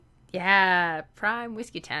Yeah, prime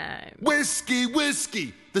whiskey time. Whiskey,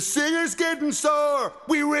 whiskey, the singer's getting sore.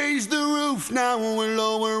 We raised the roof, now we're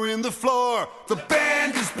lowering the floor. The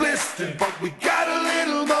band is blistered, but we got a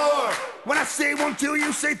little more. When I say 1, 2,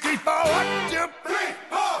 you say 3, 4. 1, 2, 3,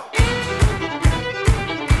 4.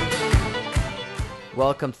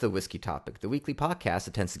 Welcome to the Whiskey Topic, the weekly podcast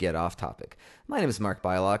that tends to get off topic. My name is Mark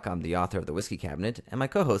Bylock. I'm the author of The Whiskey Cabinet, and my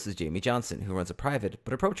co-host is Jamie Johnson, who runs a private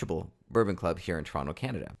but approachable bourbon club here in Toronto,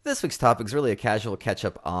 Canada. This week's topic is really a casual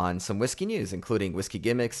catch-up on some whiskey news, including whiskey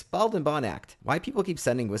gimmicks, Bald and Bond Act, why people keep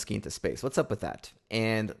sending whiskey into space, what's up with that,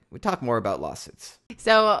 and we talk more about lawsuits.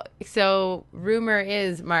 So rumor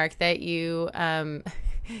is, Mark, that you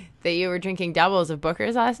were drinking doubles of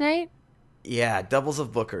Booker's last night. Yeah, doubles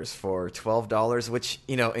of Booker's for $12, which,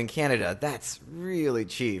 in Canada, that's really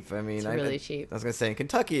cheap. I mean, It's really cheap. I was going to say, in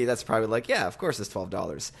Kentucky, that's probably like, yeah, of course it's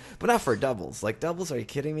 $12. But not for doubles. Like, doubles, are you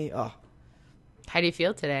kidding me? Oh. How do you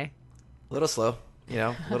feel today? A little slow,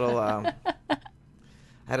 I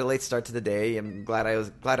had a late start to the day. I'm glad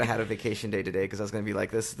I had a vacation day today, because I was going to be like,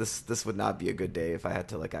 this would not be a good day if I had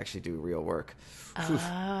to, actually do real work.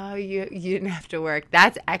 Oh, you didn't have to work.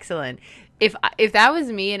 That's excellent. If that was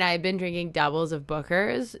me and I had been drinking doubles of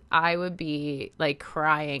Booker's, I would be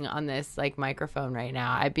crying on this microphone right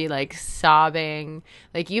now. I'd be sobbing.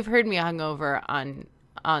 You've heard me hungover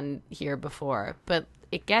on here before, but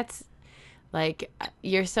it gets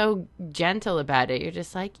you're so gentle about it. You're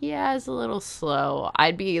just yeah, it's a little slow.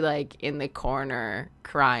 I'd be in the corner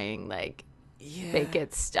crying Yeah. make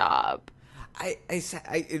it stop.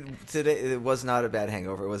 Today it was not a bad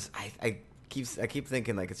hangover. It was I keep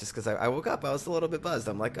thinking it's just because I woke up. I was a little bit buzzed.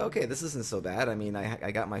 I'm like, okay, this isn't so bad. I mean,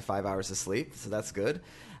 I got my 5 hours of sleep, so that's good.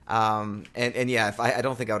 And yeah, if I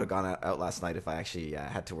don't think I would have gone out last night if I actually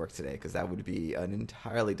had to work today, because that would be an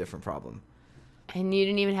entirely different problem. And you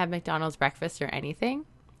didn't even have McDonald's breakfast or anything?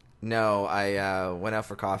 No, I went out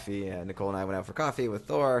for coffee. Nicole and I went out for coffee with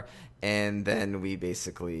Thor, and then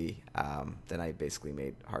I basically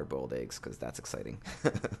made hard-boiled eggs, because that's exciting.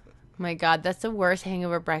 Oh my God, that's the worst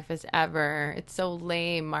hangover breakfast ever. It's so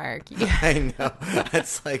lame, Mark. I know.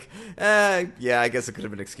 It's yeah, I guess it could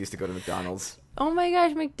have been an excuse to go to McDonald's. Oh my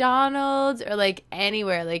gosh, McDonald's or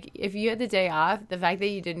anywhere. If you had the day off, the fact that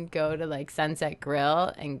you didn't go to Sunset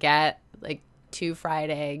Grill and get 2 fried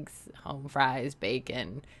eggs, home fries,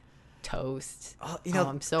 bacon, toast. Oh,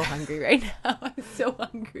 I'm so hungry right now. I'm so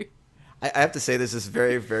hungry. I have to say, this is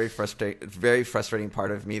very, very frustrating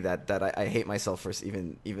part of me that I hate myself for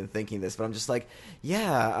even thinking this. But I'm just I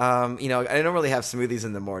don't really have smoothies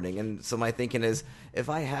in the morning, and so my thinking is, if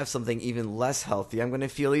I have something even less healthy, I'm going to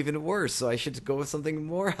feel even worse. So I should go with something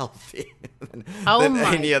more healthy than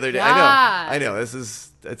any other day. God. I know.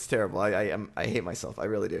 It's terrible. I hate myself. I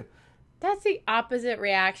really do. That's the opposite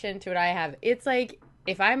reaction to what I have. It's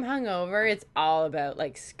if I'm hungover, it's all about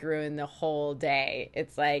screwing the whole day.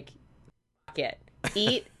 It's it.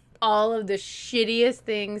 Eat all of the shittiest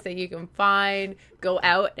things that you can find. Go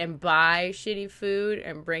out and buy shitty food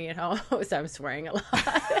and bring it home. So I'm swearing a lot.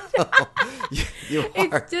 You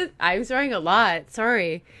are. I'm swearing a lot.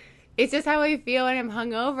 Sorry. It's just how I feel when I'm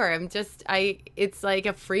hungover. It's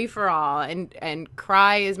a free for all and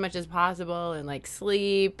cry as much as possible and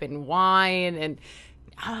sleep and whine and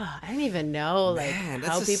I don't even know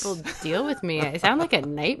how people deal with me. I sound like a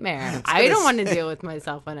nightmare. I don't want to deal with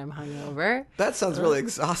myself when I'm hungover. That sounds really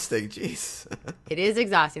exhausting. Jeez. It is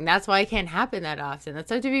exhausting. That's why it can't happen that often.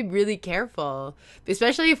 That's why I have to be really careful,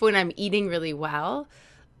 especially when I'm eating really well.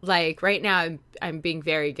 Right now, I'm being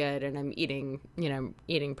very good and I'm eating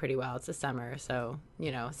pretty well. It's the summer, so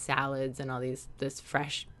salads and all this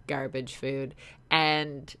fresh garbage food,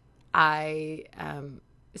 and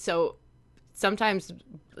so sometimes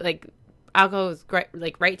alcohol is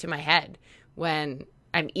right to my head when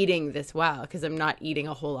I'm eating this well, because I'm not eating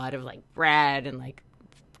a whole lot of bread and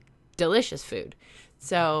delicious food.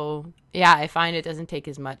 So yeah, I find it doesn't take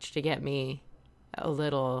as much to get me a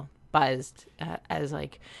little buzzed as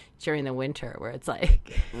during the winter, where it's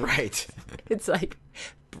right. It's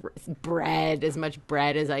bread, as much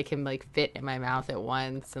bread as I can fit in my mouth at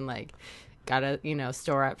once, and gotta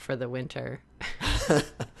store up for the winter.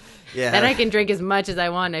 Yeah. Then I can drink as much as I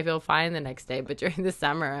want. I feel fine the next day. But during the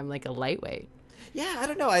summer, I'm a lightweight. Yeah, I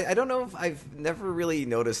don't know. I don't know if I've never really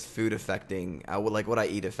noticed food affecting what I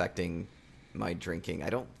eat affecting my drinking. I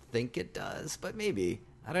don't think it does, but maybe.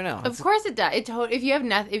 I don't know. Of course it does. If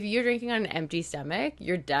you're drinking on an empty stomach,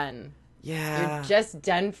 you're done. Yeah. You're just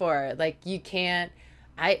done for. You can't.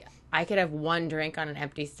 I could have one drink on an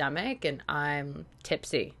empty stomach and I'm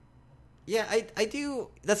tipsy. Yeah, I do.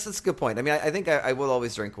 That's a good point. I mean, I think I will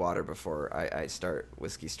always drink water before I start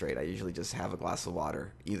whiskey straight. I usually just have a glass of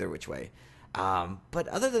water either which way. But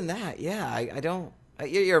other than that, yeah, I don't.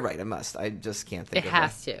 You're right. I must. I just can't think. It of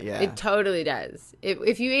has to. Yeah. It totally does.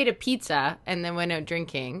 If you ate a pizza and then went out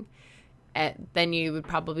drinking, then you would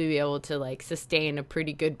probably be able to like sustain a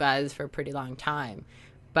pretty good buzz for a pretty long time.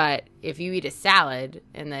 But if you eat a salad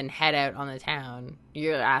and then head out on the town,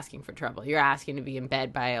 you're asking for trouble. You're asking to be in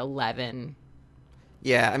bed by 11.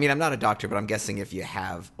 Yeah, I mean, I'm not a doctor, but I'm guessing if you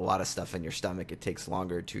have a lot of stuff in your stomach, it takes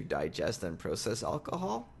longer to digest and process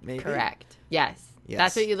alcohol, maybe? Correct. Yes.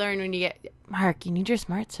 That's what you learn when you get... Mark, you need your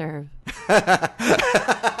smart serve.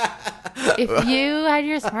 If you had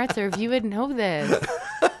your smart serve, you would know this.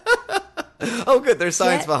 Oh, good. There's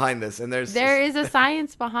science behind this. And there is a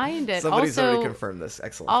science behind it. Somebody's also, already confirmed this.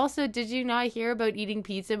 Excellent. Also, did you not hear about eating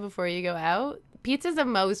pizza before you go out? Pizza's the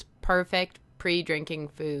most perfect pre-drinking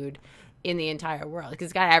food in the entire world because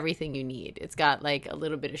it's got everything you need. It's got like a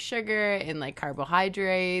little bit of sugar and like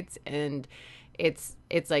carbohydrates, and it's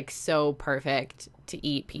like so perfect to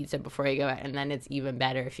eat pizza before you go out, and then it's even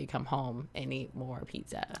better if you come home and eat more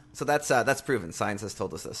pizza. So that's proven. Science has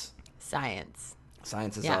told us this. Science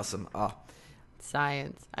is awesome. Oh.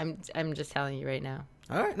 Science. I'm just telling you right now.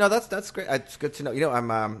 All right, no, that's great. It's good to know. You know,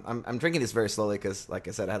 I'm drinking this very slowly because, like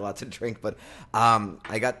I said, I had a lot to drink. But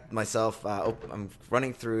I got myself. I'm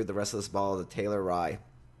running through the rest of this bottle of the Taylor Rye.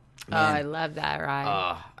 Man, oh, I love that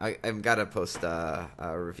rye. I've got to post a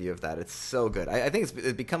review of that. It's so good. I think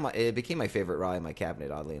it became my favorite rye in my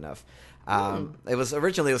cabinet. Oddly enough, it was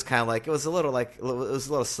kind of like it was a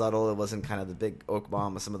little subtle. It wasn't kind of the big oak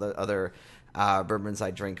bomb of some of the other bourbons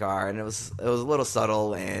I drink are, and it was a little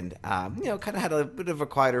subtle and kind of had a bit of a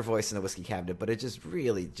quieter voice in the whiskey cabinet. But it just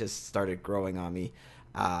really just started growing on me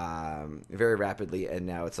very rapidly, and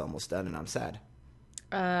now it's almost done, and I'm sad.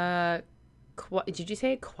 Did you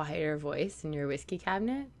say a quieter voice in your whiskey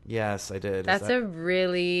cabinet? Yes, I did. That's a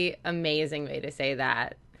really amazing way to say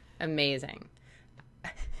that. Amazing.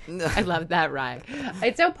 I love that rhyme.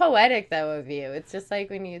 It's so poetic, though, of you. It's just like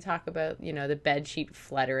when you talk about, the bed sheet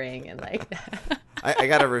fluttering and like that. I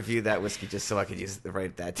got to review that whiskey just so I could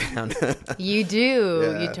write that down. You do.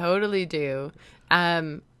 Yeah. You totally do.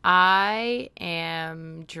 I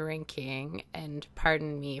am drinking, and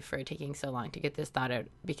pardon me for taking so long to get this thought out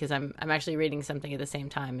because I'm actually reading something at the same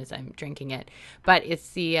time as I'm drinking it. But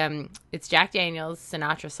it's it's Jack Daniel's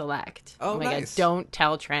Sinatra Select. Oh my nice. God! Don't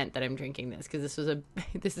tell Trent that I'm drinking this because this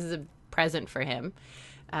is a present for him.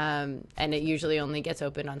 And it usually only gets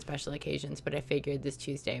opened on special occasions. But I figured this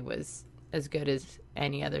Tuesday was as good as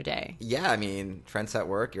any other day. Yeah, I mean, Trent's at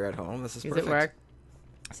work, you're at home. This is perfect. He's at work.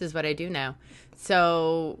 This is what I do now.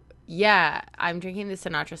 So, yeah, I'm drinking the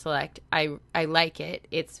Sinatra Select. I like it.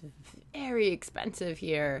 It's very expensive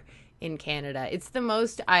here in Canada. It's the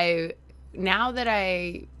most now that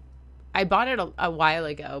I bought it a while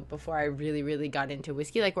ago before I really, really got into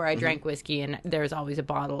whiskey, like where I drank whiskey and there's always a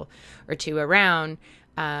bottle or two around.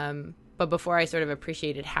 But before I sort of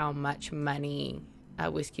appreciated how much money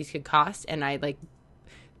whiskeys could cost. And I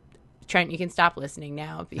Trent, you can stop listening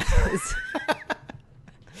now because...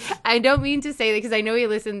 I don't mean to say that because I know he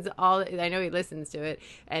listens to it,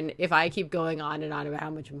 and if I keep going on and on about how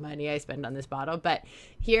much money I spend on this bottle, but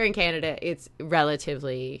here in Canada it's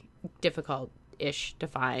relatively difficult-ish to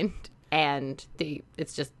find, and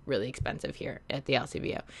it's just really expensive here at the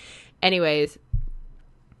LCBO. Anyways,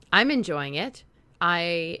 I'm enjoying it.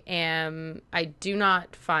 I do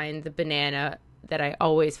not find the banana that I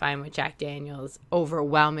always find with Jack Daniel's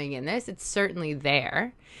overwhelming in this. It's certainly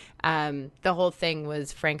there. The whole thing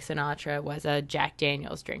was Frank Sinatra was a Jack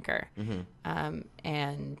Daniel's drinker.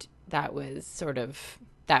 And that was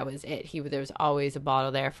it. There was always a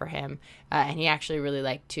bottle there for him. And he actually really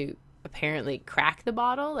liked to apparently crack the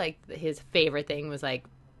bottle. Like his favorite thing was like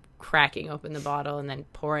cracking open the bottle and then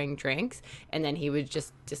pouring drinks. And then he would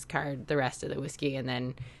just discard the rest of the whiskey. And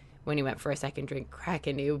then when he went for a second drink, crack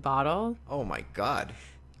a new bottle. Oh my God.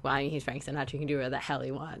 Well, I mean, he's Frank Sinatra. He can do whatever the hell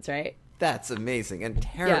he wants, right? That's amazing and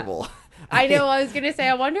terrible. Yeah. I know. I was going to say,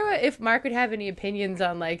 I wonder if Mark would have any opinions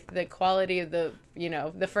on like the quality of the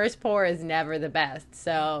first pour is never the best.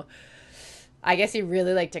 So I guess he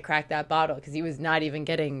really liked to crack that bottle because he was not even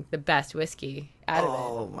getting the best whiskey out of it.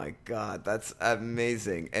 Oh my God. That's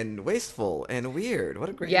amazing and wasteful and weird. What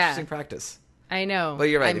a great, interesting practice. I know. But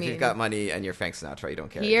you're right. If you've got money and you're Frank Sinatra, you don't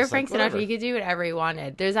care. You're Frank Sinatra. You could do whatever he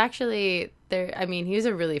wanted. There's actually he was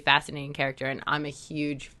a really fascinating character, and I'm a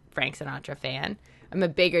huge Frank Sinatra fan. I'm a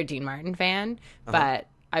bigger Dean Martin fan, but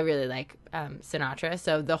I really like Sinatra.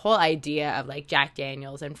 So the whole idea of like Jack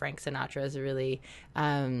Daniels and Frank Sinatra is a really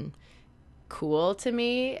cool to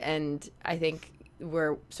me. And I think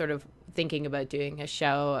we're sort of thinking about doing a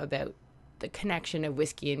show about the connection of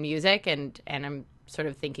whiskey and music, and I'm sort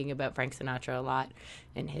of thinking about Frank Sinatra a lot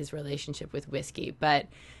and his relationship with whiskey. But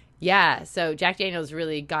yeah, so Jack Daniels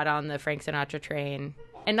really got on the Frank Sinatra train.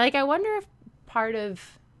 And like, I wonder if part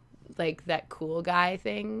of like that cool guy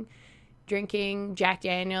thing, drinking Jack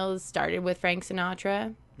Daniels, started with Frank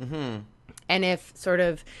Sinatra. Mm-hmm. And if sort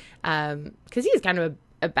of, because he's kind of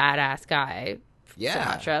a badass guy,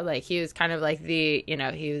 Sinatra. Like, he was kind of like the, you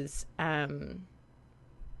know, he was not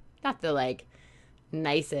the like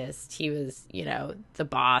nicest. He was, you know, the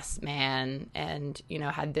boss man, and, you know,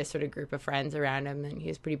 had this sort of group of friends around him, and he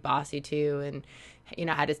was pretty bossy too, and, you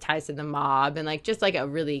know, had his ties to the mob, and like just like a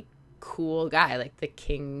really cool guy, like the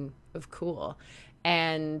king of cool.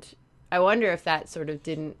 And I wonder if that sort of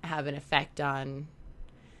didn't have an effect on,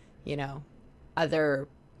 you know, other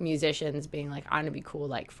musicians being like, I want to be cool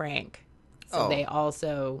like Frank. So they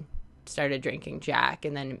also started drinking Jack,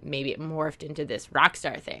 and then maybe it morphed into this rock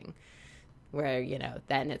star thing where, you know,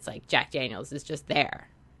 then it's like Jack Daniels is just there.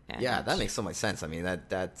 And yeah, that makes so much sense. I mean,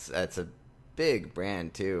 that's a big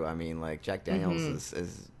brand too. I mean, like, Jack Daniels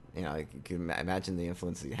is, you know, you can imagine the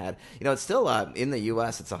influence he had. You know, it's still in the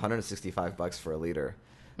U.S. it's $165 for a liter.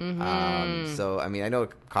 So I mean, I know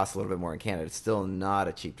it costs a little bit more in Canada. It's still not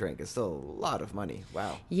a cheap drink. It's still a lot of money.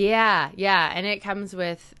 Wow. Yeah, and it comes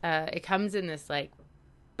with it comes in this like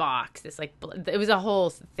box. This like it was a whole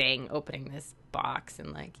thing opening this box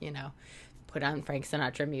and, like, you know, put on Frank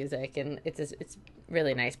Sinatra music, and it's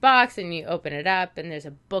really nice box, and you open it up and there's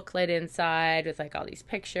a booklet inside with like all these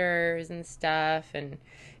pictures and stuff, and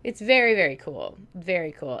it's very, very cool.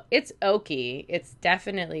 Very cool. It's oaky. It's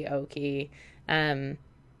definitely oaky.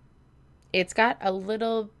 It's got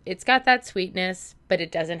that sweetness, but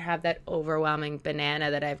it doesn't have that overwhelming banana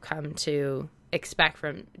that I've come to expect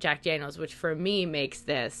from Jack Daniels, which for me makes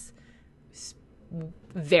this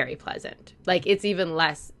very pleasant. Like, it's even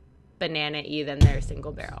less banana-y than their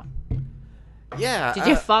single barrel. Yeah. Did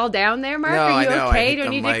you fall down there, Mark? No, Are you okay? Do I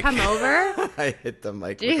you need mic. to come over? I hit the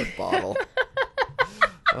mic with a bottle.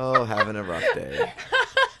 Oh, having a rough day.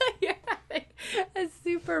 You're having a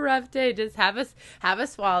super rough day. Just have a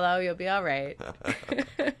swallow. You'll be all right.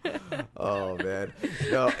 Oh, man.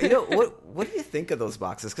 No, you know, what do you think of those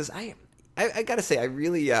boxes? Because I gotta say, I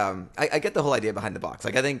really I get the whole idea behind the box.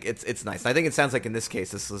 Like, I think it's nice. And I think it sounds like in this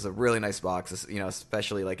case, this was a really nice box. This, you know,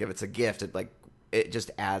 especially like if it's a gift, it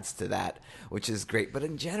just adds to that, which is great. But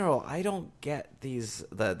in general, I don't get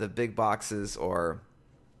the big boxes or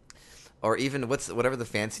even whatever the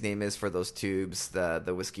fancy name is for those tubes,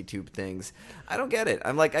 the whiskey tube things. I don't get it.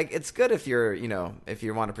 I'm like, it's good if you're, you know, if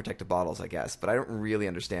you want to protect the bottles, I guess. But I don't really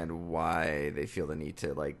understand why they feel the need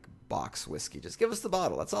to like box whiskey. Just give us the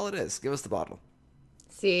bottle. That's all it is. Give us the bottle.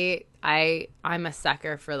 See, I'm a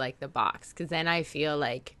sucker for like the box, because then I feel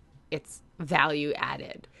like it's value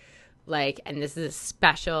added. Like, and this is a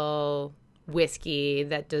special whiskey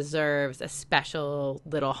that deserves a special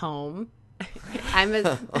little home. I'm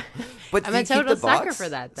a total sucker for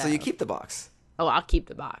that, though. So you keep the box. Oh, I'll keep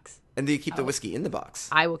the box. And do you keep the whiskey in the box?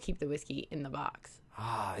 I will keep the whiskey in the box.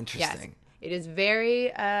 Ah, interesting. Yes. It is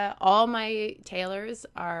very, all my tailors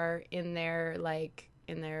are in their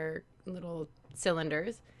little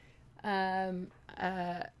cylinders.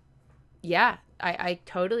 Yeah, I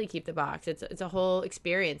totally keep the box. It's a whole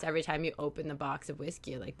experience every time you open the box of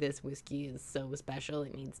whiskey. Like, this whiskey is so special,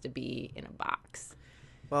 it needs to be in a box.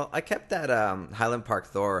 Well, I kept that Highland Park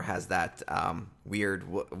Thor has that weird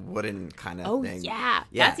wooden kind of thing. Yeah.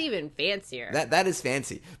 That's even fancier. That is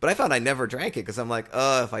fancy. But I found I never drank it because I'm like,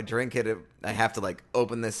 if I drink it, I have to like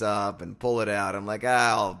open this up and pull it out. I'm like,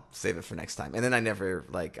 I'll save it for next time. And then I never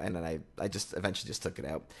and then I just eventually just took it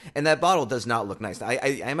out. And that bottle does not look nice.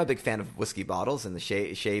 I am a big fan of whiskey bottles and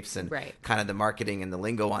the shapes and kind of the marketing and the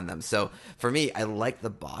lingo on them. So for me, I like the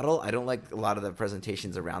bottle. I don't like a lot of the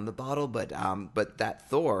presentations around the bottle, but that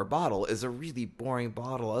Thor bottle is a really boring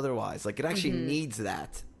bottle otherwise. Like, it actually needs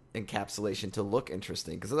that encapsulation to look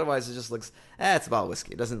interesting, because otherwise it just looks, it's a bottle of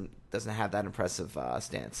whiskey. It doesn't have that impressive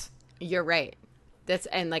stance. You're right.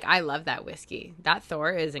 And like, I love that whiskey. That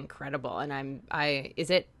Thor is incredible. And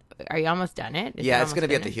are you almost done it? Yeah, it's going to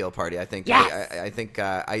be at the heel party, I think. Yes! I think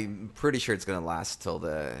I'm pretty sure it's going to last till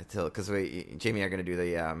because Jamie and I are going to do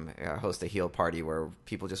the host a heel party where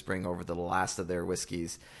people just bring over the last of their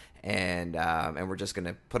whiskeys, and we're just going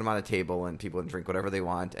to put them on a table and people can drink whatever they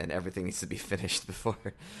want, and everything needs to be finished before.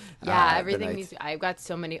 Yeah, everything needs. I've got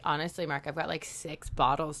so many. Honestly, Mark, I've got like 6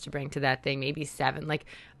 bottles to bring to that thing, maybe 7. Like,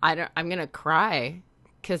 I'm going to cry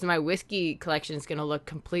because my whiskey collection is going to look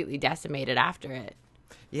completely decimated after it.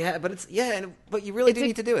 Yeah, but you really do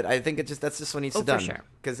need to do it. I think that's just what needs to be done. For sure.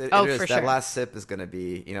 Because it Oh, is for that sure. last sip is going to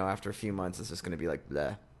be, after a few months, it's just going to be like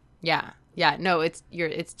bleh. Yeah. Yeah. No, it's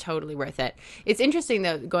totally worth it. It's interesting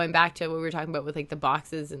though, going back to what we were talking about with like the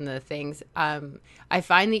boxes and the things. I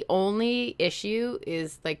find the only issue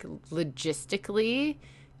is like logistically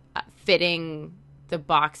fitting the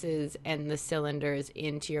boxes and the cylinders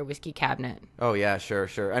into your whiskey cabinet. Oh yeah, sure.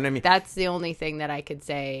 And I mean, That's the only thing that I could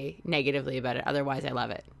say negatively about it. Otherwise, I love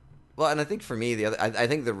it. well, and I think for me, I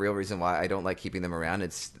think the real reason why I don't like keeping them around,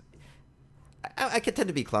 I could tend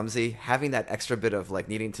to be clumsy. Having that extra bit of like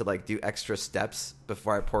needing to like do extra steps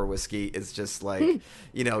before I pour whiskey is just like,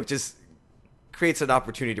 just creates an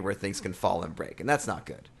opportunity where things can fall and break, and that's not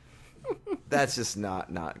good. That's just not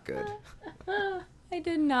good. I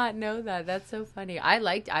did not know that. That's so funny.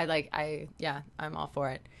 Yeah, I'm all for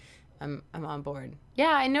it. I'm on board. Yeah,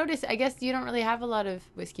 I noticed. I guess you don't really have a lot of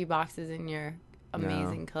whiskey boxes in your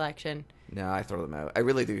amazing collection. No, I throw them out. I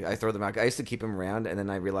really do. I throw them out. I used to keep them around, and then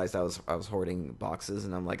I realized I was hoarding boxes,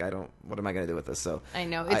 and I'm like, what am I going to do with this? So I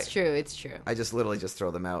know it's true. It's true. I just literally just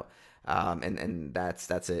throw them out, and that's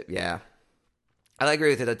it. Yeah, I agree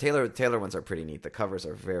with you. The Taylor ones are pretty neat. The covers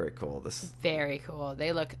are very cool. Very cool.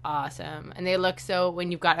 They look awesome, and they look so.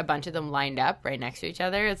 When you've got a bunch of them lined up right next to each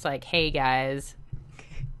other, it's like, hey guys,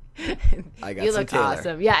 I got you some look Taylor.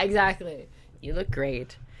 awesome. Yeah, exactly. You look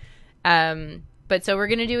great. But so we're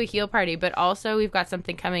going to do a heel party, but also we've got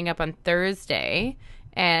something coming up on Thursday.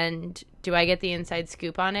 And do I get the inside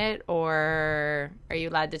scoop on it, or are you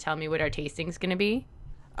allowed to tell me what our tasting's going to be?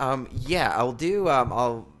 Yeah, I'll do.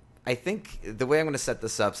 I think the way I'm going to set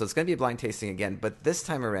this up, so it's going to be a blind tasting again, but this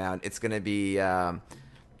time around it's going to be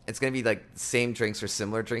like same drinks or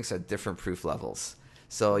similar drinks at different proof levels.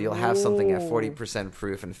 So you'll have something at 40%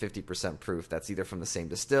 proof and 50% proof that's either from the same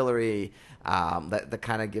distillery. That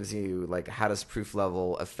kind of gives you like how does proof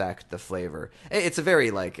level affect the flavor. It's a very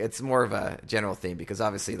it's more of a general theme because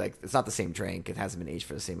obviously like it's not the same drink. It hasn't been aged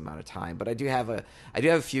for the same amount of time. But I do have a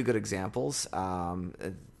few good examples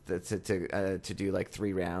to do like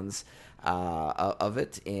 3 rounds of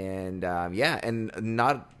it, and and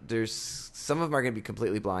not there's some of them are going to be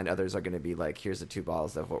completely blind. Others are going to be like here's the 2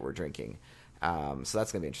 bottles of what we're drinking. So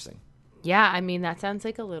that's going to be interesting. Yeah, I mean, that sounds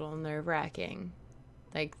like a little nerve-wracking.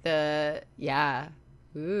 Like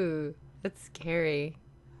ooh, that's scary.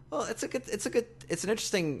 Well, it's an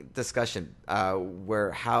interesting discussion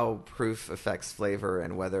where how proof affects flavor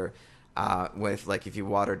and whether with like if you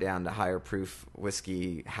water down the higher proof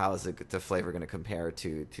whiskey, how is the flavor going to compare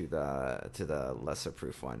to the lesser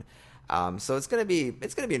proof one? So it's gonna be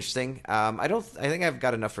interesting. I think I've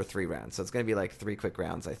got enough for 3 rounds, so it's gonna be like 3 quick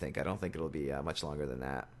rounds. I don't think it'll be much longer than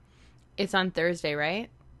that. It's on Thursday, right?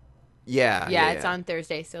 Yeah, It's on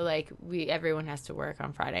Thursday. So like everyone has to work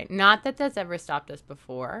on Friday. Not that that's ever stopped us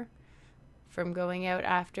before from going out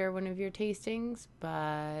after one of your tastings,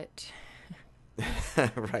 but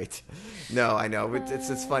right. No, I know.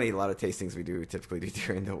 It's funny. A lot of tastings we typically do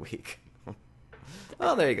during the week.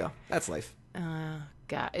 Well, there you go. That's life.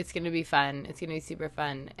 God, it's going to be fun. It's going to be super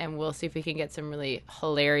fun. And we'll see if we can get some really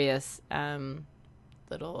hilarious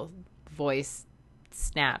little voice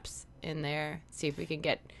snaps in there. See if we can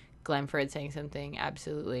get Glenford saying something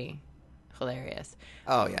absolutely hilarious.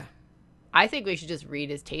 Oh, yeah. I think we should just read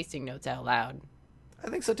his tasting notes out loud. I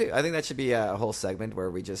think so, too. I think that should be a whole segment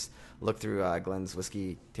where we just look through Glenn's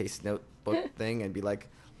whiskey taste notebook thing and be like,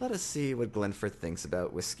 let us see what Glenford thinks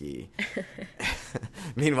about whiskey.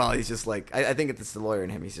 Meanwhile, he's just like, I think it's the lawyer in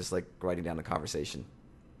him. He's just like writing down the conversation.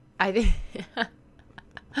 I think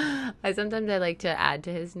sometimes I like to add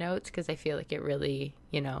to his notes because I feel like it really,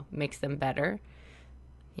 makes them better.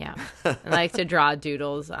 Yeah. I like to draw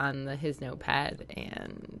doodles on his notepad,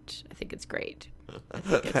 and I think it's great. I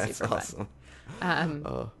think it's That's super awesome.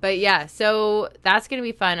 fun. But yeah, so that's going to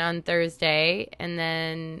be fun on Thursday. And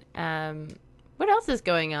then what else is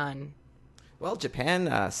going on? Well,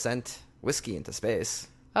 Japan sent whiskey into space.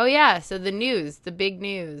 Oh, yeah. So the big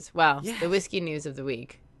news. Well, Yes. The whiskey news of the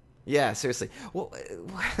week. Yeah, seriously. Well,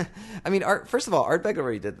 I mean, first of all, Ardbeg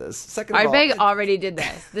already did this. Second of all, Ardbeg already did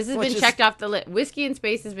this. This has Which been is- checked off the list. Whiskey in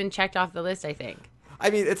space has been checked off the list, I think. I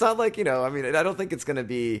mean, it's not like, I don't think it's going to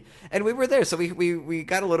be... And we were there, so we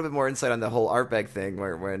got a little bit more insight on the whole Ardbeg thing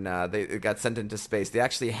when they got sent into space. They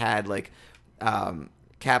actually had, like,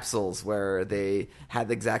 capsules where they had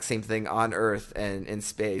the exact same thing on Earth and in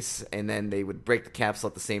space, and then they would break the capsule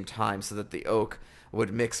at the same time so that the oak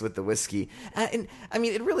would mix with the whiskey. And, I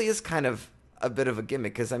mean, it really is kind of a bit of a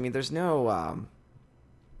gimmick because, I mean, there's no...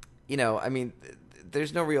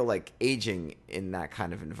 there's no real like aging in that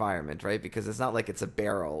kind of environment, right? Because it's not like it's a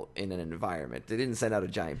barrel in an environment. They didn't send out a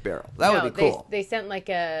giant barrel. That would be cool. They sent like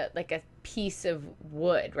a piece of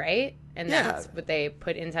wood, right? And that's what they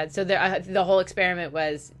put inside. So the whole experiment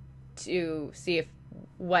was to see if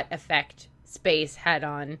what effect space had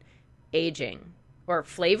on aging or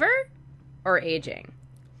flavor or aging.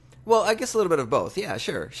 Well, I guess a little bit of both. Yeah,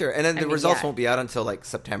 sure. And then the results won't be out until like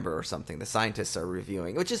September or something. The scientists are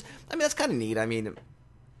reviewing, which is, I mean, that's kind of neat. I mean,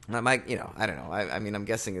 I don't know. I mean, I'm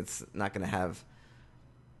guessing it's not going to have.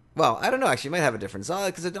 Well, I don't know. Actually, it might have a difference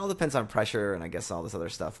because it all depends on pressure and I guess all this other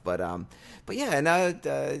stuff. But yeah. And now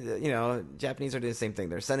Japanese are doing the same thing.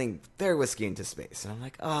 They're sending their whiskey into space, and I'm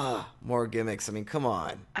like, more gimmicks. I mean, come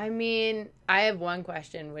on. I mean, I have one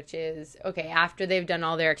question, which is, okay, after they've done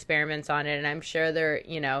all their experiments on it, and I'm sure they're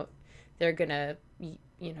gonna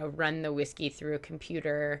run the whiskey through a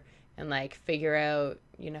computer and like figure out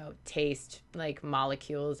taste like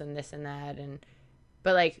molecules and this and that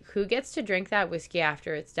But, like, who gets to drink that whiskey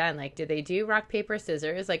after it's done? Like, did they do rock, paper,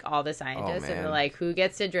 scissors, like all the scientists? And they're like, who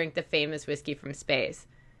gets to drink the famous whiskey from space?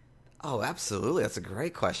 Oh, absolutely. That's a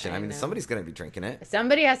great question. I mean, somebody's going to be drinking it.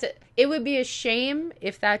 Somebody has to. It would be a shame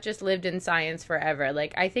if that just lived in science forever.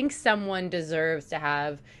 Like, I think someone deserves to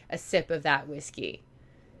have a sip of that whiskey.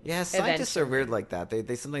 Yeah, scientists are weird like that.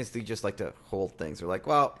 They sometimes do just like to hold things. They're like,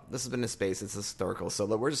 well, this has been in space. It's historical, so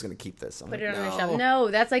we're just going to keep this. Put it on the shelf. No,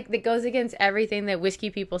 that's like, that goes against everything that whiskey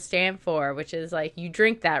people stand for, which is like, you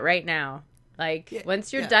drink that right now. Like,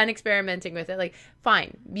 once you're done experimenting with it, like,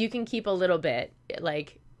 fine, you can keep a little bit,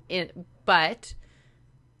 but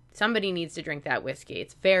somebody needs to drink that whiskey.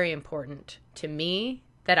 It's very important to me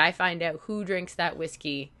that I find out who drinks that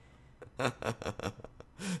whiskey.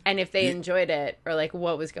 And if they enjoyed it, or like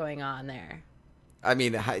what was going on there. I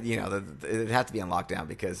mean, it'd have to be on lockdown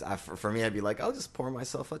because for me, I'd be like, I'll just pour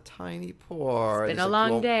myself a tiny pour. It's been a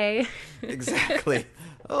long day. Exactly.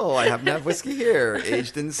 Oh, I happen to have whiskey here,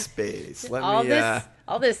 aged in space. All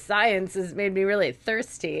this science has made me really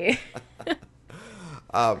thirsty.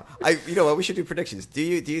 We should do predictions. Do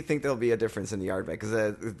you think there'll be a difference in the yard bag? Because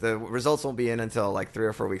the results won't be in until like 3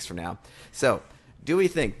 or 4 weeks from now. So. Do we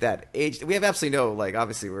think that aged? We have absolutely no, like,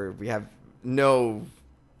 obviously we have no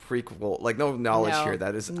prequel, like no knowledge here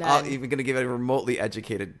that is even going to give a remotely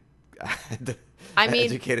educated,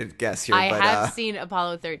 educated guess here. I have seen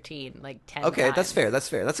Apollo 13 like 10 times. Okay, that's fair.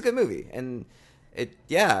 That's a good movie, and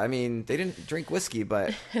I mean, they didn't drink whiskey,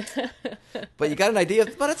 but you got an idea.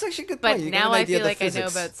 But it's actually a good point. But now I feel like I know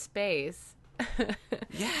about space.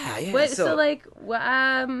 Yeah.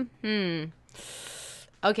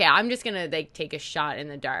 Okay, I'm just going to like take a shot in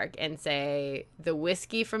the dark and say the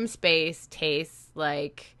whiskey from space is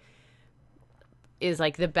like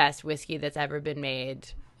the best whiskey that's ever been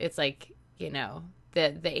made. It's like, the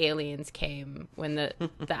aliens came when the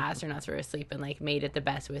astronauts were asleep and like made it the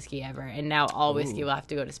best whiskey ever. And now all whiskey will have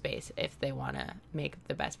to go to space if they want to make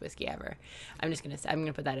the best whiskey ever. I'm going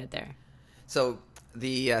to put that out there. So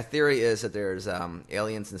the theory is that there's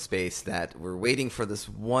aliens in space that were waiting for this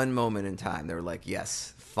one moment in time. They were like,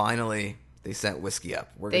 yes, finally they sent whiskey up.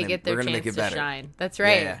 They get their chance to shine. That's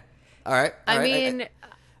right. Yeah. All right. I mean,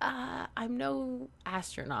 I'm no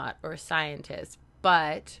astronaut or scientist,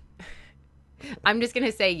 but I'm just going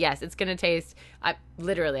to say, yes, it's going to taste,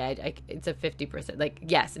 it's a 50%. Like,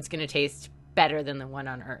 yes, it's going to taste better than the one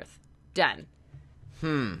on Earth. Done.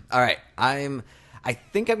 All right. I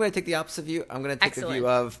think I'm going to take the opposite view. I'm going to take the view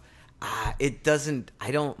of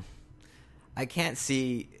I can't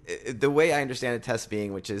see the way I understand a test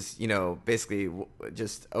being, which is, basically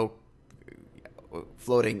just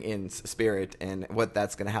floating in spirit and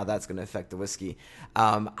how that's going to affect the whiskey.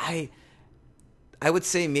 I would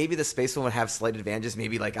say maybe the space one would have slight advantages.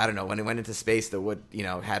 Maybe like, I don't know, when it went into space, the wood,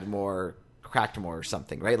 had more, cracked more or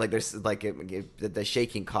something, right? Like there's like the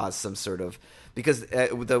shaking caused some sort of, because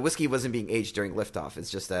the whiskey wasn't being aged during liftoff. It's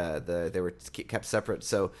just they were kept separate.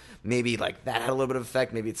 So maybe like that had a little bit of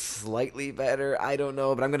effect. Maybe it's slightly better. I don't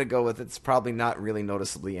know, but I'm going to go with it's probably not really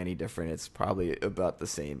noticeably any different. It's probably about the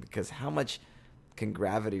same, because how much can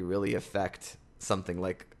gravity really affect something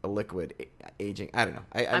like a liquid aging? I don't know.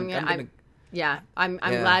 I'm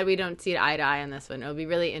glad we don't see eye to eye on this one. It'll be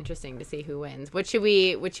really interesting to see who wins. What should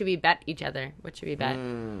we bet each other? What should we bet?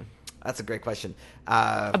 That's a great question.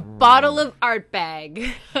 A bottle of Art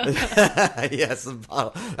Bag. Yes, a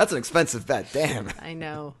bottle. That's an expensive bet. Damn. I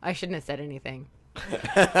know. I shouldn't have said anything.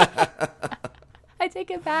 I take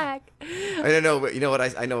it back. I don't know, but you know what?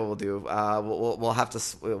 I know what we'll do. We'll have to.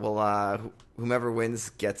 Whomever wins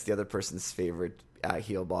gets the other person's favorite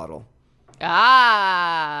heel bottle.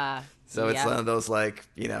 Ah. So it's one of those, like,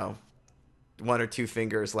 1 or 2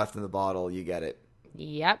 fingers left in the bottle. You get it.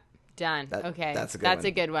 Yep. Done. Okay. That's a good That's one.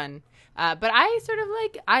 a good one. But I sort of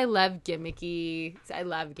like, I love gimmicky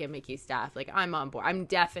stuff. Like, I'm on board. I'm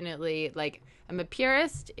definitely like, I'm a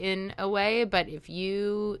purist in a way, but if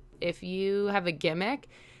you have a gimmick,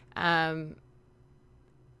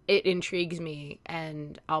 it intrigues me,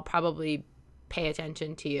 and I'll probably pay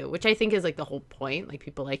attention to you, which I think is like the whole point. Like,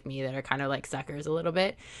 people like me that are kind of like suckers a little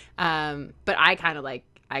bit. But I kind of like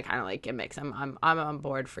gimmicks. I'm on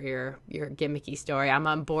board for your gimmicky story. I'm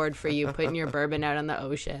on board for you putting your bourbon out on the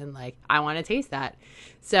ocean. Like, I want to taste that.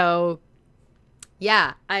 So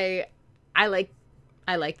yeah, I like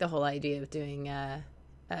the whole idea of doing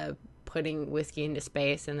putting whiskey into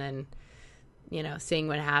space and then, you know, seeing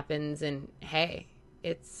what happens. And hey,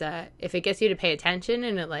 it's if it gets you to pay attention,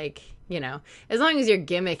 and it, like, you know, as long as your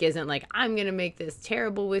gimmick isn't like, I'm gonna make this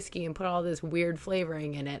terrible whiskey and put all this weird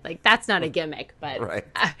flavoring in it, like, that's not a gimmick. But Right.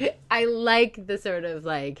 I like the sort of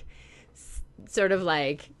like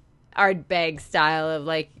Ardbeg style of,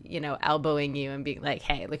 like, you know, elbowing you and being like,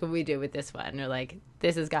 hey, look what we do with this one, or like,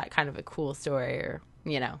 this has got kind of a cool story, or,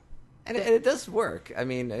 you know. And it does work. I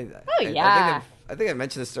mean, Yeah. I think I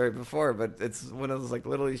mentioned this story before, but it's when I was like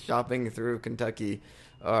literally shopping through Kentucky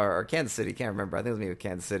or Kansas City, can't remember. I think it was maybe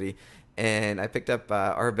Kansas City, and I picked up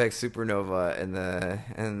Ardbeg Supernova,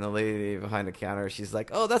 and the lady behind the counter, she's like,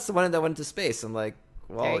 "Oh, that's the one that went into space." I'm like,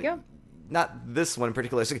 "Well, There you go. not this one in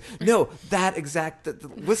particular." She's like, "No, that exact the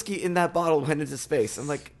whiskey in that bottle went into space." I'm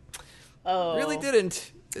like, Oh, "Really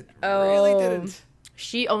didn't. It really didn't."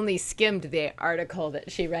 She only skimmed the article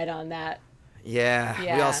that she read on that. Yeah, we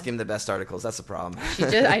Yeah. all skim the best articles. That's the problem. She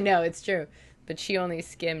just, I know, it's true, but she only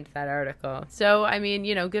skimmed that article. So, I mean,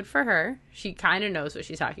 you know, good for her. She kind of knows what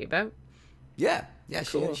she's talking about. Yeah,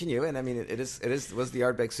 Cool. she knew, and I mean, it was the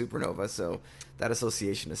Ardbeg Supernova, so that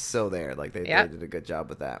association is so there. Like they Yep. did a good job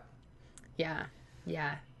with that. Yeah.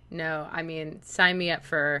 No, I mean, sign me up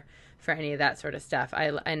for any of that sort of stuff.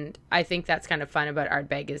 I think that's kind of fun about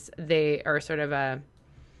Ardbeg is they are sort of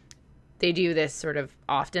they do this sort of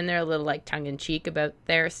often. They're a little like tongue in cheek about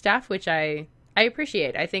their stuff, which I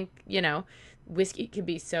appreciate. I think, you know, whiskey can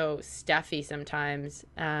be so stuffy sometimes,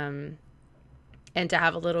 and to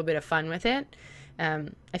have a little bit of fun with it,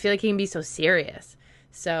 I feel like it can be so serious.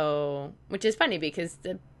 So, which is funny because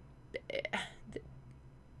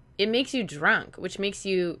it makes you drunk, which makes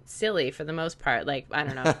you silly for the most part. Like, I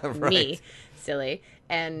don't know, Right. me, silly.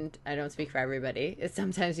 And I don't speak for everybody.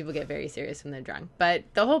 Sometimes people get very serious when they're drunk. But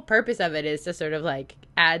the whole purpose of it is to sort of like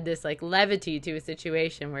add this like levity to a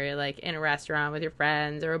situation where you're like in a restaurant with your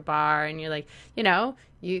friends or a bar, and you're like, you know,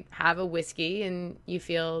 you have a whiskey and you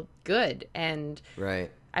feel good. And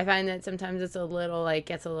Right. I find that sometimes it's a little like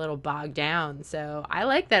gets a little bogged down. So I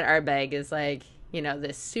like that Ardbeg is like, you know,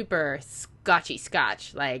 this super scotchy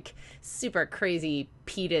scotch, like super crazy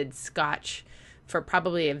peated scotch for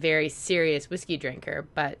probably a very serious whiskey drinker,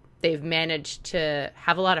 but they've managed to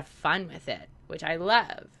have a lot of fun with it, which I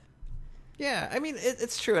love. Yeah, I mean,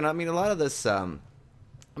 it's true, and I mean, a lot of this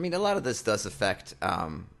does affect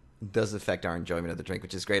our enjoyment of the drink,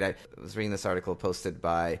 which is great. I was reading this article posted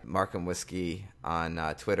by Markham Whiskey on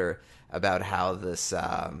Twitter about how this,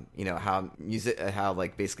 how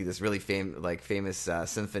like basically this really famous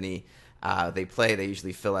symphony they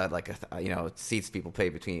usually fill out like seats people pay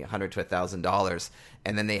between $100 to $1,000,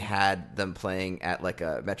 and then they had them playing at like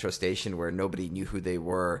a metro station where nobody knew who they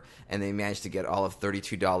were, and they managed to get all of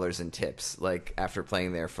 $32 in tips like after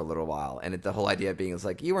playing there for a little while. And the whole idea being is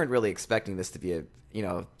like, you weren't really expecting this to be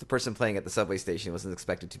the person playing at the subway station wasn't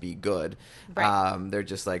expected to be good. Right. They're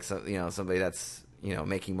just like somebody that's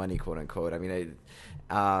making money, quote unquote. I mean,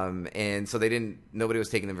 and so nobody was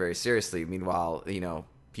taking them very seriously. Meanwhile,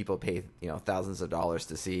 people pay thousands of dollars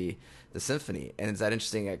to see the symphony, and it's that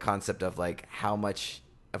interesting concept of like how much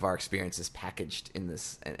of our experience is packaged in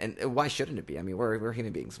this, and why shouldn't it be? I mean, we're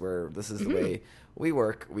human beings. This is the way we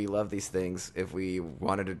work. We love these things. If we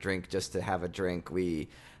wanted to drink just to have a drink, we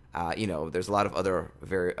there's a lot of other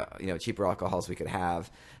very cheaper alcohols we could have,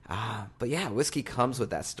 but yeah, whiskey comes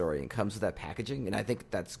with that story and comes with that packaging, and I think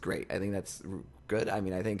that's great. I think that's good. I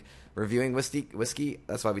mean, I think reviewing whiskey,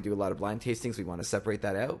 that's why we do a lot of blind tastings. We want to separate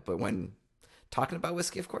that out, but when talking about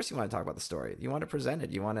whiskey, of course you want to talk about the story. You want to present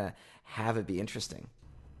it. You want to have it be interesting.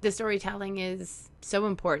 The storytelling is so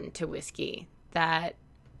important to whiskey that,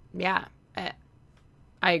 yeah,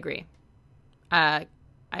 I agree. I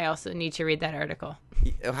also need to read that article.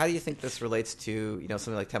 How do you think this relates to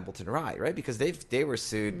something like Templeton Rye, right? Because they were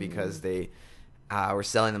sued because they were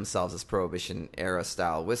selling themselves as Prohibition era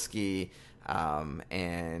style whiskey,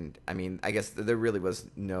 and I mean, I guess there really was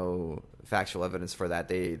no factual evidence for that.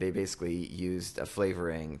 They basically used a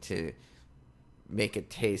flavoring to make it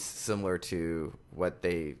taste similar to what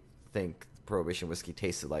they think Prohibition whiskey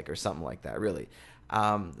tasted like, or something like that, really.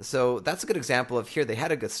 So that's a good example of here they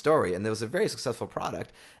had a good story and there was a very successful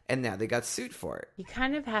product, and now they got sued for it. You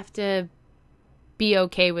kind of have to be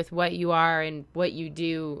okay with what you are and what you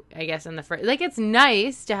do, I guess, in the first. Like, it's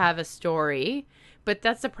nice to have a story, but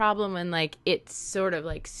that's the problem when, like, it sort of,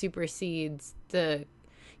 like, supersedes the,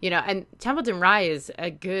 and Templeton Rye is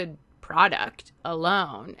a good product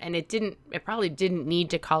alone, and it probably didn't need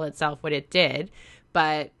to call itself what it did,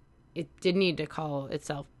 but it did need to call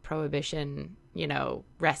itself Prohibition,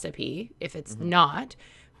 recipe if it's not.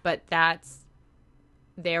 But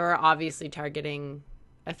they were obviously targeting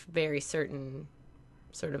a very certain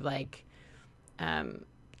sort of like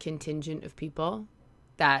contingent of people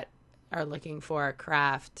that are looking for a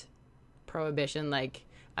craft Prohibition. Like,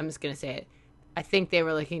 I'm just gonna say it, I think they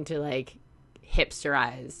were looking to like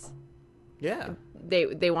hipsterize. Yeah,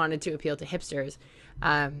 they wanted to appeal to hipsters,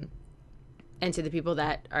 and to the people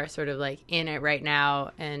that are sort of like in it right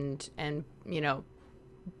now and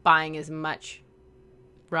buying as much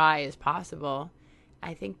rye as possible.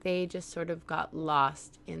 I think they just sort of got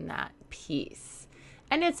lost in that piece.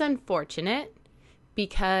 And it's unfortunate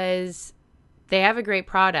because they have a great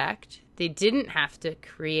product. They didn't have to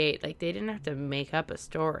they didn't have to make up a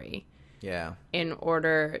story. Yeah. In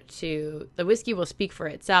order to, the whiskey will speak for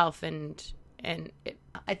itself.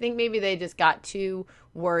 I think maybe they just got too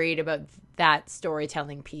worried about that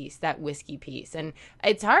storytelling piece, that whiskey piece. And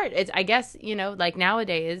it's hard. I guess, like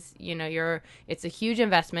nowadays, it's a huge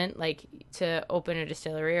investment, like to open a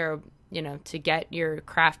distillery or, to get your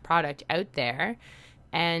craft product out there.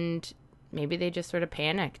 And maybe they just sort of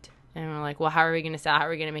panicked and were like, well, how are we going to sell? How are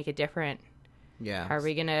we going to make it different? Yeah. How are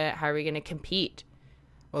we going to compete?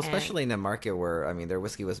 Well, especially in a market where, their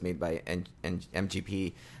whiskey was made by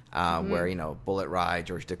MGP, where, Bullet Rye,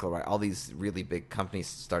 George Dickel Rye, all these really big companies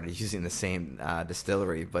started using the same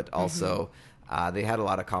distillery, but also they had a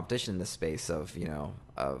lot of competition in the space of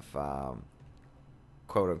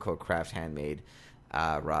quote-unquote craft handmade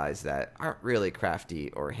ryes that aren't really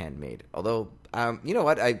crafty or handmade. Although, you know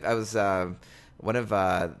what, I was... one of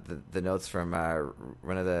the notes from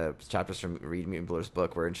one of the chapters from Reed Muembler's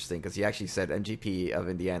book were interesting because he actually said MGP of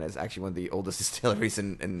Indiana is actually one of the oldest distilleries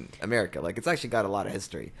in America. Like, it's actually got a lot of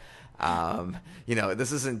history.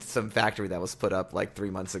 This isn't some factory that was put up like 3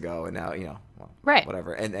 months ago and now, right,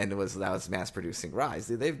 whatever. And now it's mass producing ryes.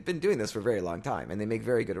 They've been doing this for a very long time and they make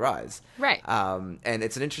very good ryes. Right. And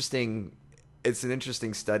it's an interesting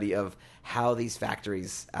study of how these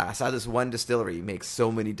factories, how this one distillery makes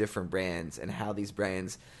so many different brands and how these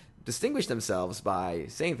brands distinguish themselves by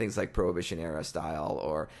saying things like Prohibition era style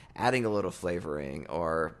or adding a little flavoring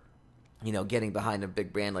or, getting behind a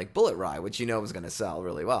big brand like Bullet Rye, which is going to sell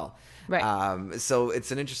really well. Right. So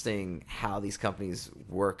it's an interesting how these companies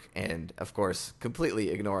work and, of course,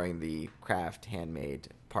 completely ignoring the craft handmade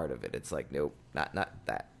part of it. It's like, nope, not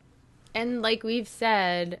that. And like we've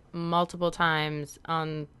said multiple times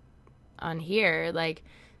on here, like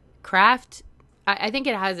craft, I think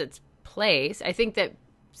it has its place. I think that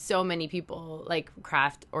so many people like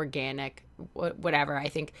craft, organic, whatever. I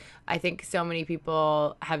think so many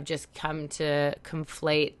people have just come to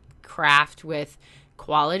conflate craft with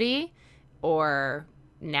quality or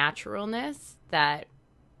naturalness that,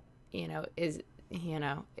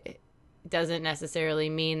 it doesn't necessarily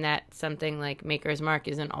mean that something like Maker's Mark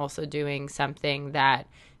isn't also doing something that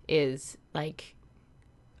is like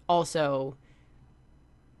also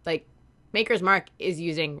like Maker's Mark is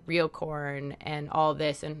using real corn and all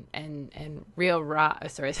this and real rye.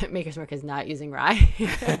 Sorry, Maker's Mark is not using rye.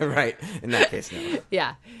 Right. In that case, no.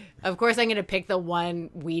 Yeah. Of course, I'm going to pick the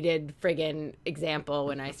one weeded friggin' example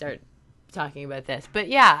when I start talking about this. But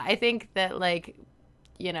yeah, I think that like,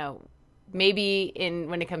 maybe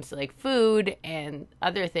when it comes to like food and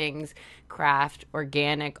other things, craft,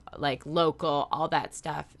 organic, like local, all that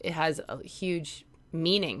stuff, it has a huge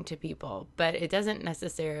meaning to people, but it doesn't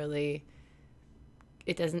necessarily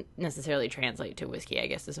translate to whiskey, I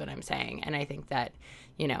guess is what I'm saying. And I think that,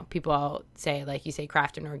 people all say, like you say,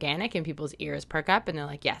 craft and organic, and people's ears perk up and they're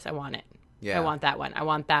like, yes, I want it. Yeah. I want that one. I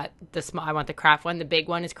want I want the craft one. The big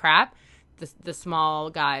one is crap. The small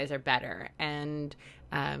guys are better. And,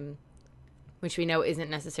 which we know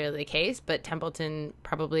isn't necessarily the case, but Templeton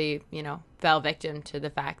probably, fell victim to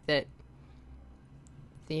the fact that,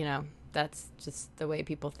 that's just the way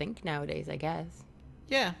people think nowadays, I guess.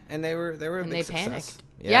 Yeah, and they were a big success.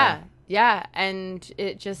 Panicked. Yeah, and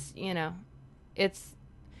it just,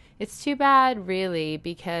 it's too bad, really,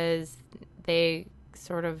 because they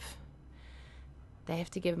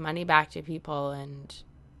have to give money back to people, and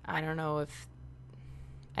I don't know if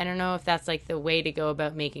I don't know if that's like the way to go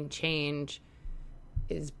about making change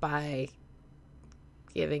is by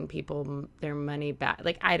giving people their money back.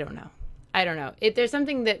 Like, I don't know. There's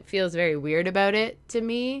something that feels very weird about it to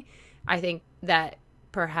me. I think that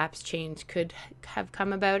perhaps change could have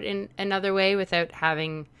come about in another way without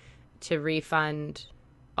having to refund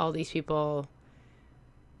all these people,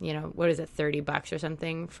 what is it, $30 or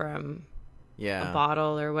something from a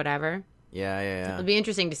bottle or whatever. Yeah. It'll be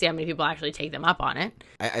interesting to see how many people actually take them up on it.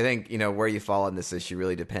 I think, where you fall on this issue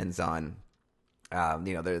really depends on,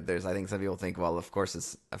 there's, I think some people think, well, of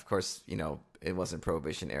course, it wasn't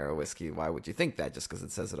Prohibition era whiskey. Why would you think that just because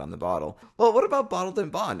it says it on the bottle? Well, what about Bottled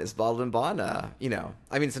and Bond? Is Bottled and Bond,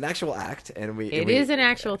 it's an actual act. It is an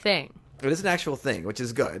actual thing. It is an actual thing, which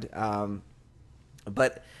is good.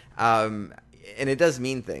 But and it does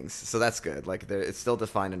mean things, so that's good. Like, it's still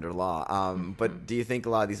defined under law. But do you think a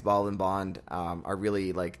lot of these Bottled and Bond are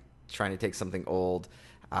really like trying to take something old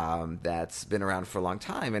that's been around for a long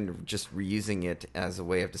time and just reusing it as a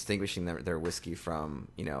way of distinguishing their whiskey from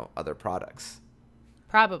other products?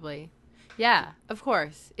 Probably, yeah. Of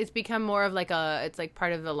course, it's become more of like it's like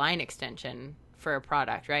part of the line extension for a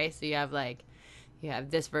product, right? So you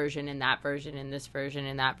have this version and that version and this version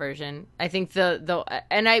and that version. I think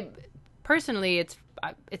personally, it's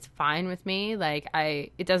fine with me. Like,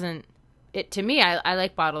 to me, I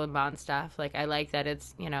like Bottled and Bond stuff. Like, I like that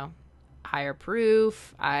it's, higher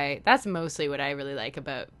proof. That's mostly what I really like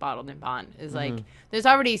about Bottled and Bond is like, there's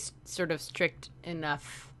already sort of strict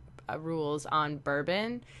enough rules on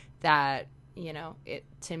bourbon that,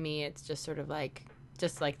 to me, it's just sort of like,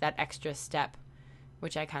 that extra step,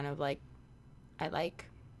 which I kind of like. I like.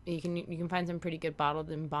 You can find some pretty good Bottled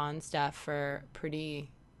and Bond stuff for pretty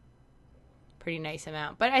nice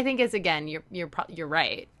amount. But I think it's, again, you're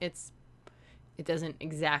right. It doesn't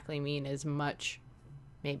exactly mean as much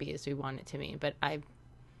maybe as we want it to mean, but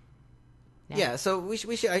so we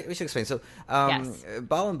should explain. So yes.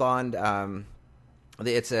 Bottled and Bond,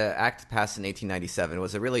 it's an act passed in 1897. It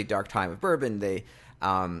was a really dark time of bourbon. They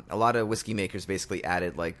a lot of whiskey makers basically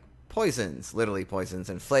added like literally poisons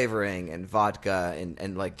and flavoring and vodka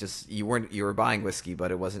and like just you were buying whiskey,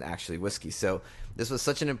 but it wasn't actually whiskey. So this was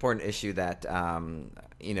such an important issue that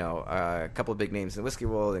a couple of big names in the whiskey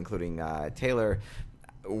world, including Taylor,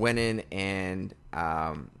 went in and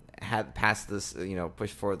had passed this,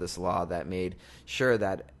 pushed forward this law that made sure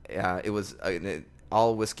that it was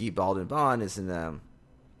all whiskey Bottled and Bond is in a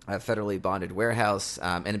federally bonded warehouse.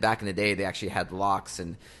 And back in the day, they actually had locks,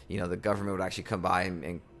 and the government would actually come by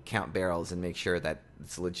and count barrels and make sure that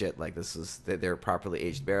it's legit. Like they're properly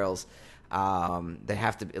aged barrels. It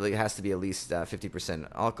has to be at least 50%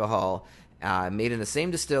 alcohol. Made in the same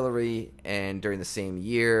distillery and during the same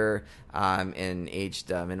year, and aged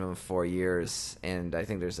minimum 4 years. And I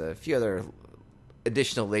think there's a few other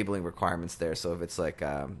additional labeling requirements there. So if it's like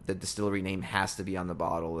the distillery name has to be on the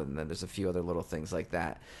bottle, and then there's a few other little things like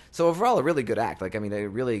that. So overall, a really good act. Like, a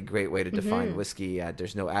really great way to define whiskey.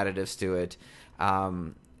 There's no additives to it.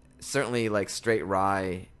 Certainly, like straight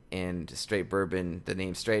rye and straight bourbon, the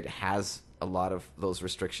name straight has a lot of those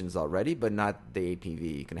restrictions already, but not the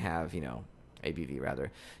ABV. You can have, ABV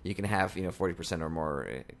rather. You can have, 40% or more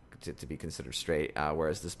to be considered straight,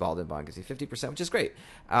 whereas this Bottled and Bond gives you 50%, which is great.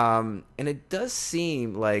 And it does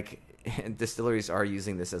seem like distilleries are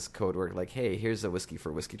using this as code word, like, hey, here's a whiskey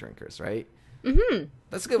for whiskey drinkers, right? Mm-hmm.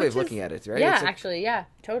 That's a good way of looking at it, right? Yeah, actually, yeah,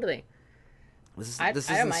 totally. This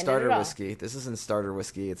isn't starter whiskey. This isn't starter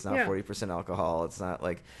whiskey. It's not 40% alcohol. It's not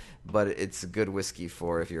like, but it's a good whiskey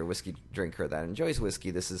for if you're a whiskey drinker that enjoys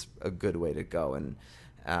whiskey. This is a good way to go. And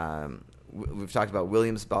we've talked about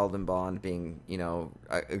Williams Bottled and Bond being,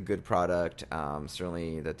 a good product.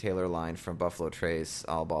 Certainly the Taylor line from Buffalo Trace,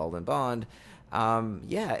 all Bottled and Bond.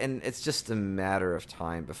 And it's just a matter of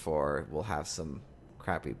time before we'll have some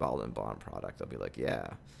crappy Bottled and Bond product. I'll be like,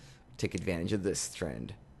 take advantage of this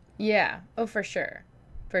trend. Yeah. Oh, for sure.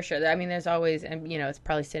 For sure. There's always, and it's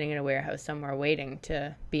probably sitting in a warehouse somewhere waiting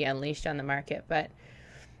to be unleashed on the market. But,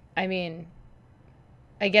 I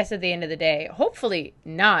guess at the end of the day, hopefully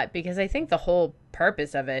not, because I think the whole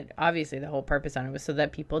purpose of it, obviously the whole purpose on it was so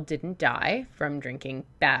that people didn't die from drinking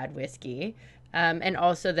bad whiskey. And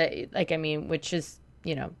also that, which is,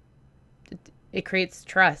 it creates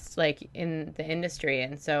trust, like, in the industry.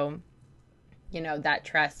 And so, that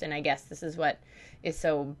trust, and I guess this is what is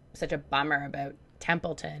such a bummer about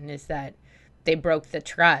Templeton, is that they broke the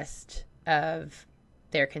trust of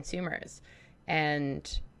their consumers.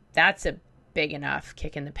 And that's a big enough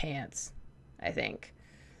kick in the pants, I think,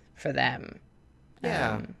 for them.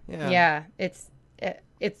 Yeah.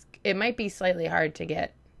 It might be slightly hard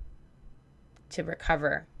to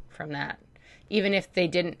recover from that. even if they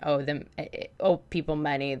didn't owe people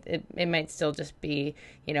money, it might still just be,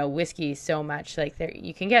 whiskey so much. Like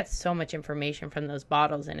you can get so much information from those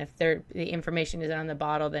bottles. And if the information isn't on the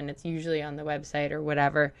bottle, then it's usually on the website or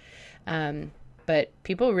whatever. But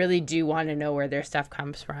people really do want to know where their stuff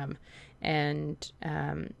comes from. And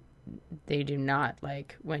they do not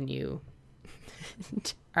like when you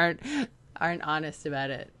aren't honest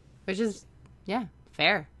about it, which is,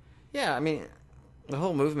 fair. Yeah, I mean, the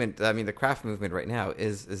whole movement, the craft movement right now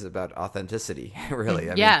is about authenticity, really.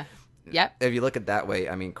 Yep. If you look at it that way,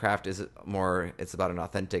 craft is it's about an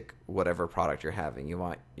authentic whatever product you're having. You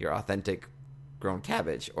want your authentic grown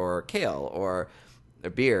cabbage or kale or a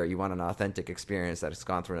beer. You want an authentic experience that has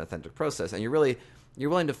gone through an authentic process. And you're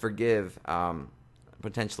willing to forgive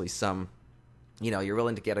potentially some, you're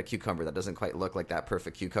willing to get a cucumber that doesn't quite look like that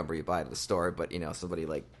perfect cucumber you buy at the store, but, somebody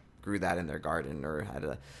like grew that in their garden or had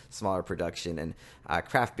a smaller production. And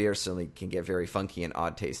craft beer certainly can get very funky and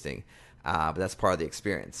odd tasting, but that's part of the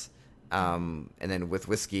experience. And then with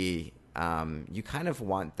whiskey, you kind of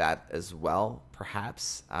want that as well,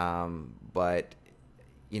 perhaps. But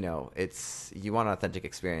you want an authentic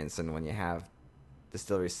experience, and when you have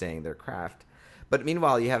distilleries saying they're craft. But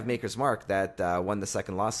meanwhile, you have Maker's Mark that won the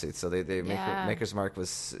second lawsuit. So Maker's Mark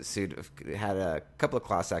was sued, had a couple of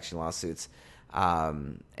class action lawsuits.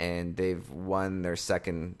 And they've won their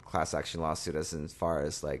second class action lawsuit as far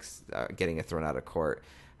as getting it thrown out of court,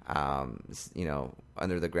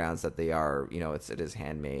 under the grounds that they are, it is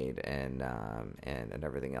handmade and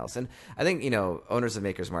everything else. And I think, owners of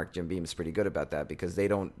Maker's Mark, Jim Beam, is pretty good about that because they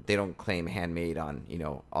don't claim handmade on,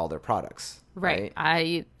 all their products. Right.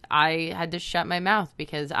 I had to shut my mouth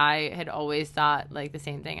because I had always thought the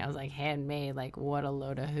same thing. I was like, handmade, what a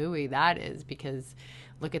load of hooey that is, because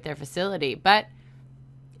look at their facility. But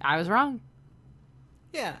I was wrong.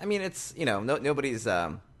 Yeah, it's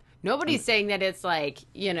nobody's saying that it's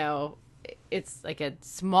it's like a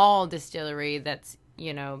small distillery that's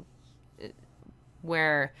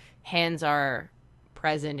where hands are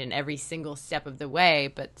present in every single step of the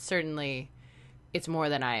way, but certainly it's more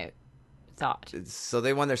than I thought. So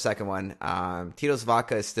they won their second one. Tito's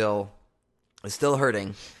Vodka is still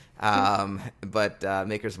hurting. But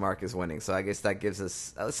Maker's Mark is winning, so I guess that gives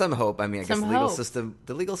us some hope. I guess the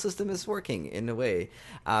legal system is working in a way.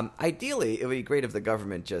 Ideally, it would be great if the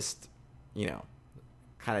government just,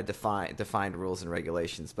 kind of defined rules and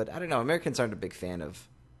regulations. But I don't know. Americans aren't a big fan of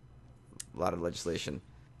a lot of legislation.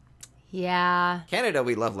 Yeah. Canada,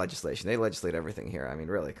 we love legislation. They legislate everything here.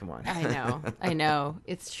 Really, come on. I know.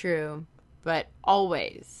 It's true. But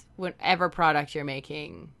always, whatever product you're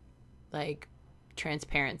making,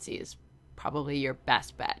 transparency is probably your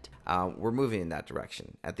best bet. We're moving in that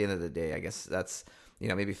direction. At the end of the day, I guess that's,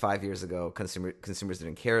 maybe 5 years ago, consumers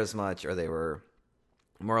didn't care as much, or they were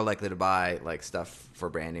more likely to buy stuff for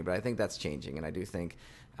branding. But I think that's changing, and I do think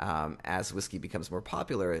as whiskey becomes more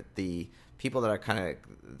popular, the people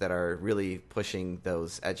that are really pushing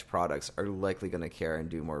those edge products are likely going to care and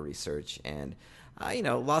do more research. And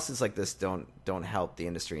lawsuits like this don't help the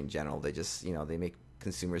industry in general. They just they make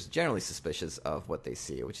consumers generally suspicious of what they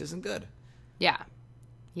see, which isn't good.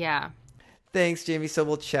 Yeah. Thanks, Jamie. So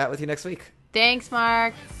we'll chat with you next week. Thanks,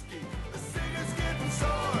 Mark.